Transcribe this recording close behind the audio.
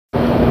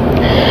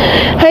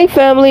Hi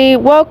family,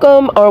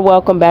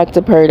 welcome back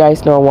to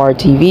Paradise Noir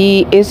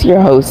TV. It's your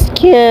host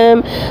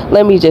Kim.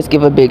 Let me just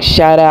give a big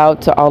shout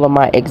out to all of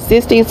my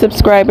existing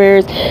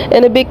subscribers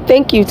and a big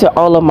thank you to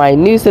all of my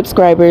new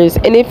subscribers.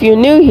 And if you're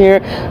new here,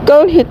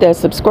 go and hit that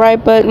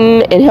subscribe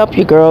button and help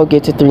your girl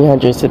get to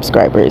 300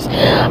 subscribers.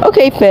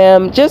 Okay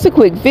fam, just a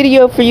quick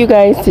video for you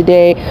guys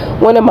today.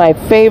 One of my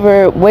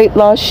favorite weight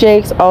loss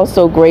shakes,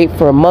 also great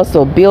for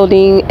muscle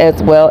building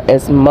as well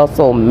as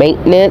muscle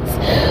maintenance.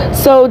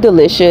 So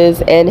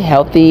delicious and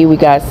healthy. We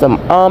got some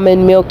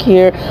almond milk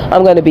here.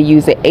 I'm going to be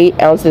using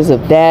 8 ounces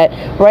of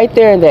that. Right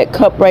there in that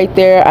cup right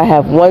there, I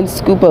have 1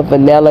 scoop of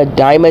vanilla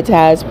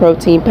Dimetaz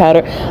protein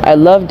powder. I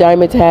love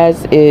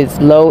Dimetaz. It's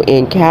low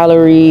in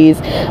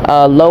calories,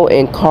 low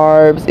in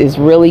carbs. It's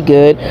really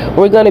good.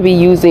 We're going to be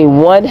using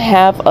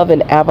 1/2 of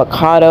an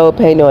avocado.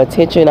 Pay no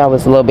attention, I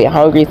was a little bit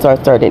hungry, so I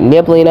started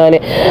nibbling on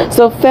it.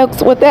 So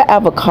folks, what that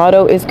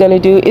avocado is going to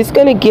do, it's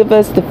going to give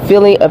us the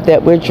feeling of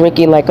that we're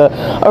drinking like a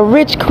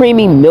rich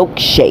creamy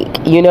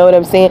milkshake. You know what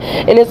I'm saying?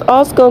 And it's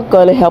also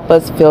going to help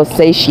us feel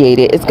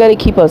satiated. It's going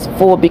to keep us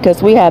full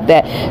because we have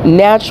that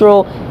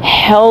natural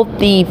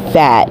healthy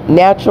fat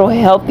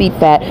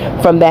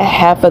from that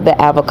half of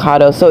the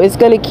avocado. So it's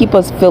going to keep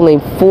us feeling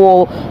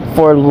full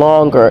for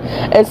longer.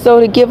 And so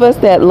to give us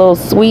that little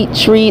sweet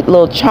treat,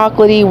 little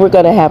chocolatey, we're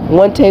going to have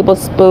 1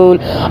 tablespoon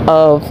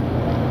of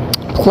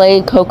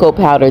plain cocoa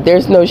powder.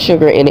 There's no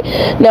sugar in it.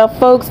 Now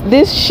folks,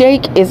 this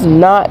shake is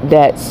not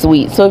that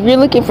sweet, so if you're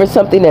looking for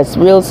something that's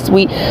real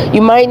sweet,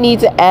 you might need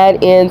to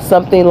add in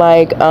something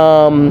like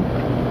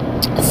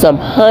some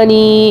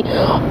honey,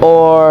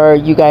 or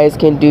you guys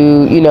can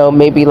do, you know,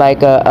 maybe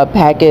like a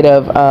packet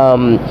of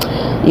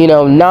you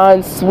know,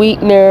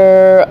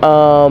 non-sweetener,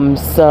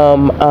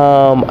 some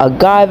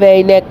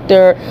agave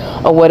nectar,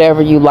 or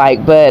whatever you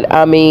like. But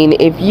I mean,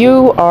 if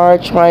you are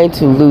trying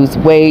to lose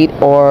weight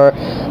or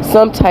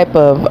some type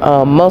of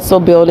muscle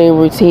building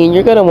routine,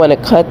 you're going to want to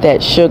cut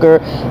that sugar.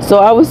 So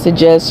I would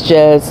suggest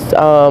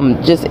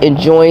just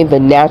enjoying the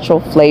natural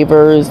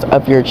flavors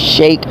of your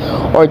shake,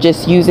 or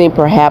just using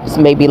perhaps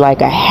maybe like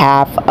a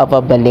half of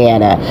a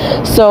banana.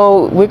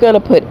 So we're going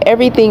to put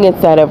everything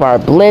inside of our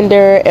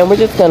blender, and we're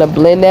just going to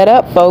blend that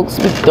up, folks.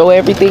 We throw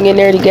everything in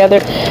there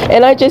together,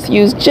 and I just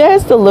use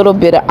just a little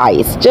bit of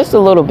ice, just a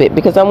little bit,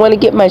 because I want to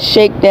get my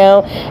shake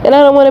down, and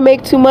I don't want to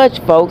make too much,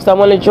 folks. I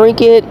want to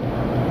drink it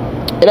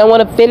and I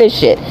want to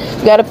finish it.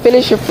 You got to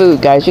finish your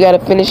food, guys. You got to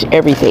finish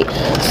everything.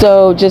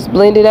 So just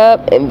blend it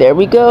up, and there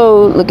we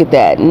go. Look at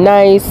that.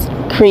 Nice,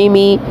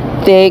 creamy,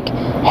 thick,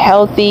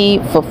 healthy,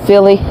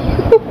 fulfilling,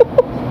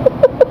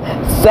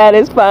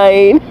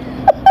 satisfying.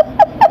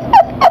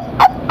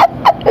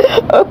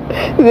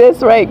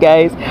 That's right,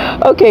 guys.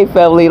 Okay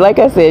family, like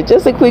I said,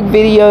 just a quick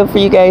video for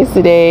you guys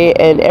today,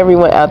 and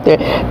everyone out there,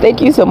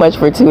 thank you so much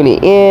for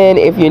tuning in.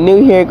 If you're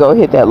new here, go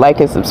hit that like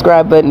and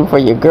subscribe button for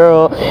your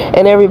girl,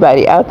 and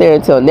everybody out there,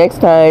 until next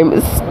time,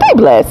 stay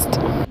blessed.